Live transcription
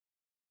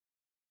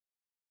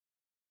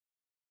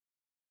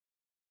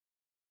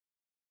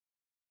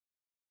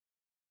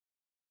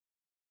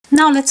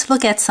Now let's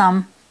look at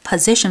some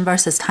position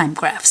versus time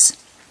graphs.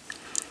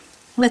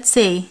 Let's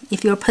say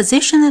if your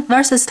position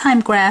versus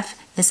time graph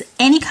is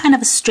any kind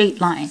of a straight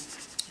line.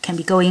 It can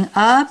be going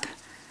up,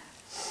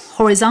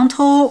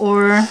 horizontal,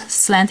 or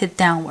slanted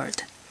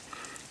downward.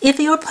 If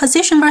your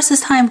position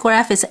versus time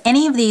graph is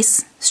any of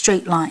these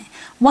straight line,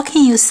 what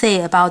can you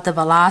say about the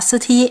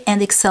velocity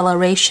and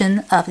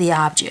acceleration of the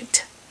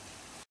object?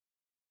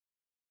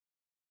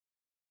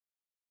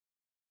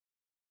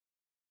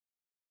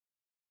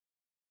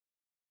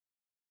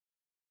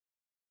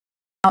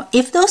 Now,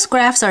 if those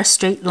graphs are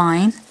straight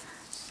line,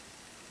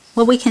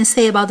 what we can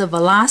say about the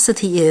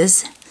velocity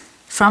is,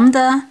 from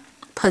the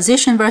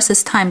position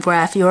versus time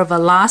graph, your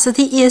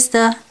velocity is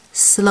the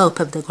slope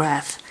of the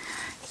graph.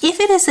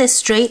 If it is a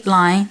straight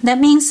line, that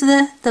means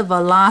the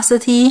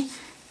velocity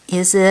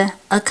is a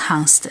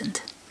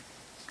constant.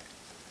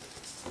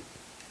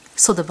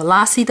 So the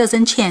velocity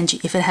doesn't change.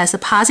 If it has a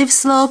positive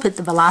slope,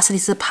 the velocity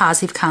is a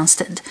positive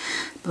constant.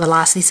 The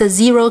velocity is a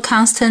zero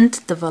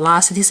constant. The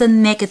velocity is a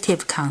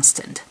negative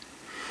constant.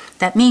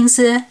 That means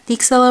the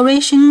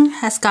acceleration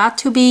has got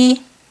to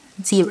be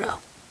zero.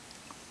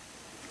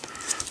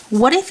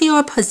 What if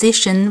your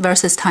position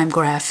versus time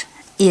graph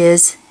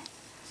is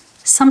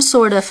some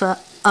sort of an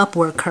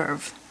upward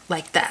curve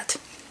like that?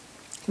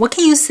 What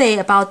can you say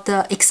about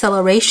the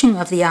acceleration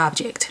of the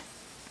object?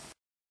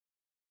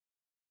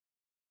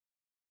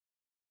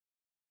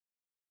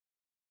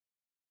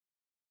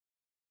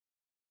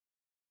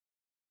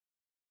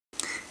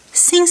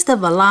 Since the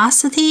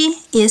velocity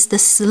is the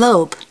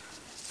slope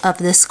of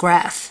this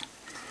graph,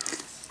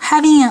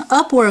 having an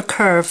upward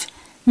curve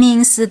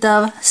means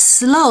the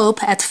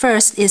slope at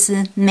first is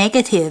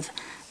negative,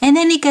 and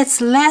then it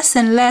gets less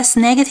and less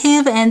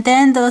negative, and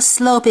then the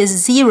slope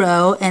is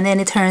zero, and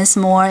then it turns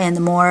more and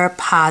more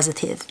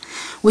positive,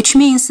 which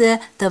means the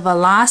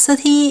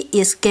velocity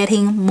is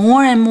getting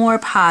more and more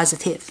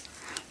positive,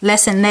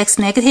 less and less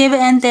negative,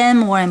 and then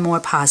more and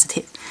more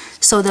positive.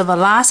 So the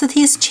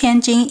velocity is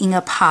changing in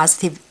a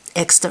positive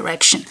x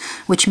direction,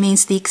 which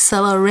means the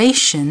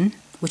acceleration,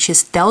 which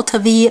is delta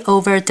v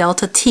over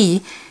delta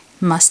t,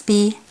 must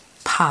be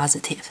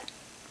positive.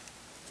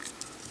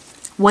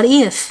 What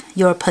if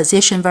your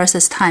position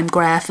versus time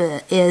graph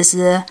is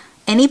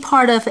any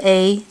part of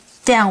a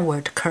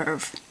downward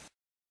curve?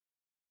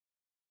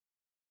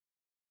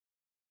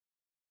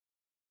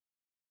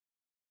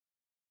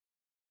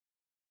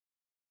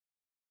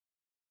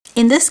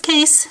 In this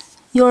case,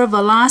 your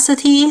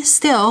velocity,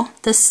 still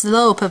the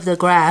slope of the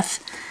graph,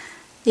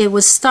 it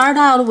would start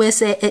out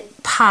with a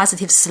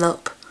positive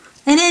slope,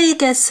 and then it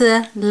gets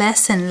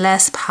less and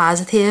less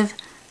positive,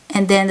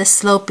 and then the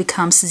slope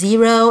becomes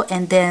zero,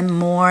 and then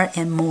more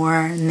and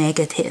more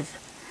negative.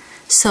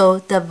 So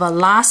the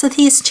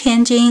velocity is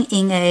changing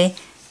in a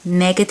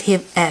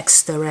negative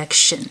x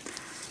direction.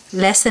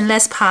 Less and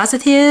less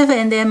positive,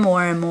 and then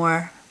more and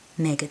more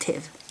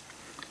negative.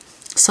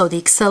 So the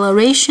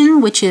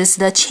acceleration, which is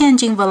the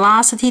changing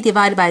velocity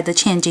divided by the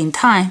changing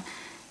time,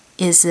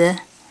 is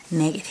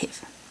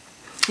negative.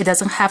 It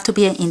doesn't have to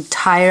be an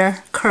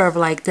entire curve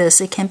like this.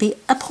 It can be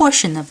a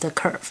portion of the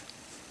curve.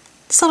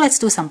 So let's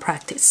do some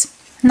practice.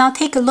 Now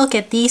take a look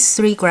at these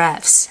three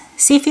graphs.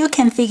 See if you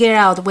can figure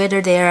out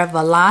whether their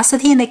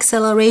velocity and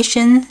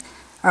acceleration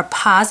are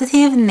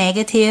positive,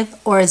 negative,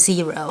 or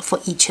zero for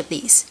each of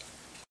these.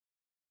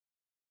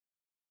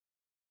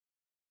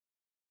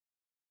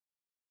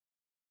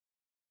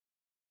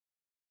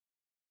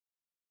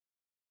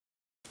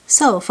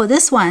 So for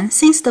this one,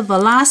 since the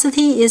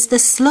velocity is the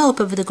slope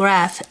of the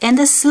graph and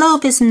the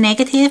slope is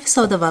negative,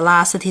 so the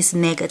velocity is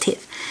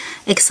negative.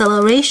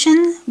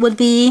 Acceleration would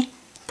be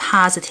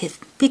positive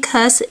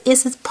because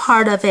it's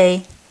part of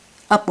a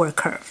upward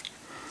curve.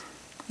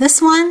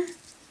 This one,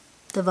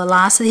 the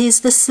velocity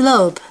is the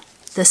slope.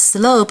 The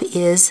slope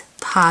is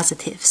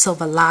positive, so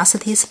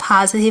velocity is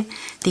positive.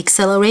 The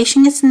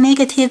acceleration is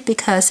negative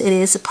because it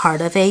is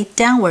part of a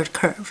downward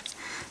curve.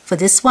 For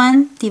this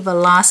one, the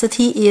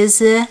velocity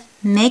is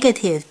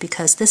negative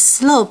because the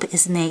slope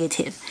is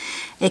negative.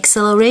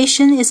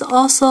 Acceleration is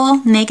also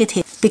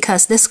negative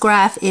because this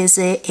graph is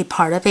a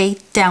part of a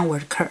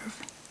downward curve.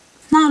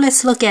 Now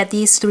let's look at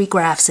these three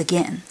graphs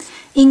again.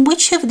 In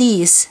which of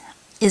these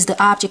is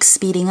the object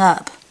speeding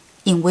up?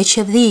 In which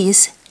of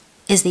these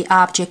is the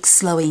object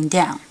slowing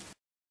down?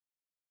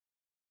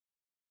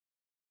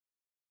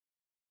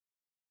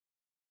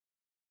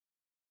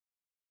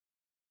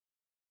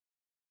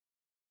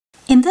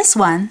 In this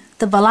one,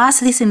 the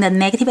velocity is in the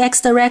negative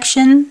x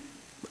direction,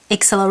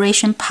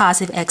 acceleration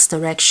positive x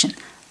direction.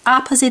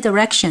 Opposite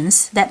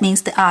directions, that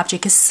means the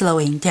object is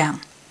slowing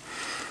down.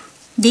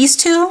 These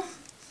two,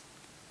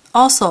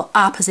 also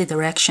opposite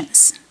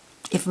directions.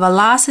 If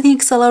velocity and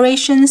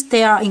accelerations,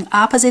 they are in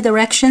opposite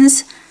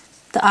directions,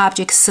 the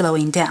object is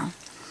slowing down.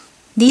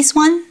 These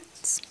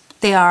ones,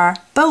 they are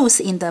both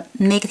in the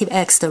negative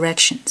x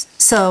directions.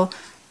 So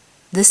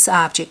this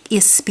object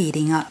is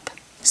speeding up.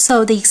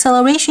 So the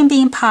acceleration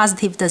being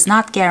positive does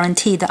not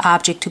guarantee the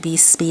object to be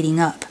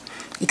speeding up.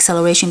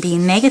 Acceleration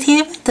being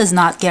negative does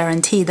not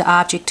guarantee the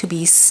object to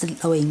be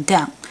slowing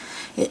down.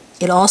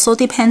 It also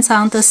depends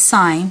on the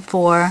sign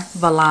for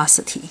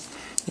velocity.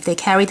 If they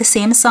carry the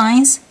same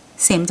signs,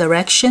 same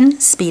direction,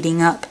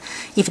 speeding up.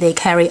 If they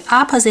carry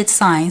opposite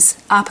signs,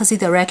 opposite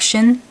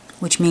direction,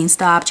 which means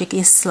the object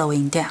is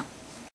slowing down.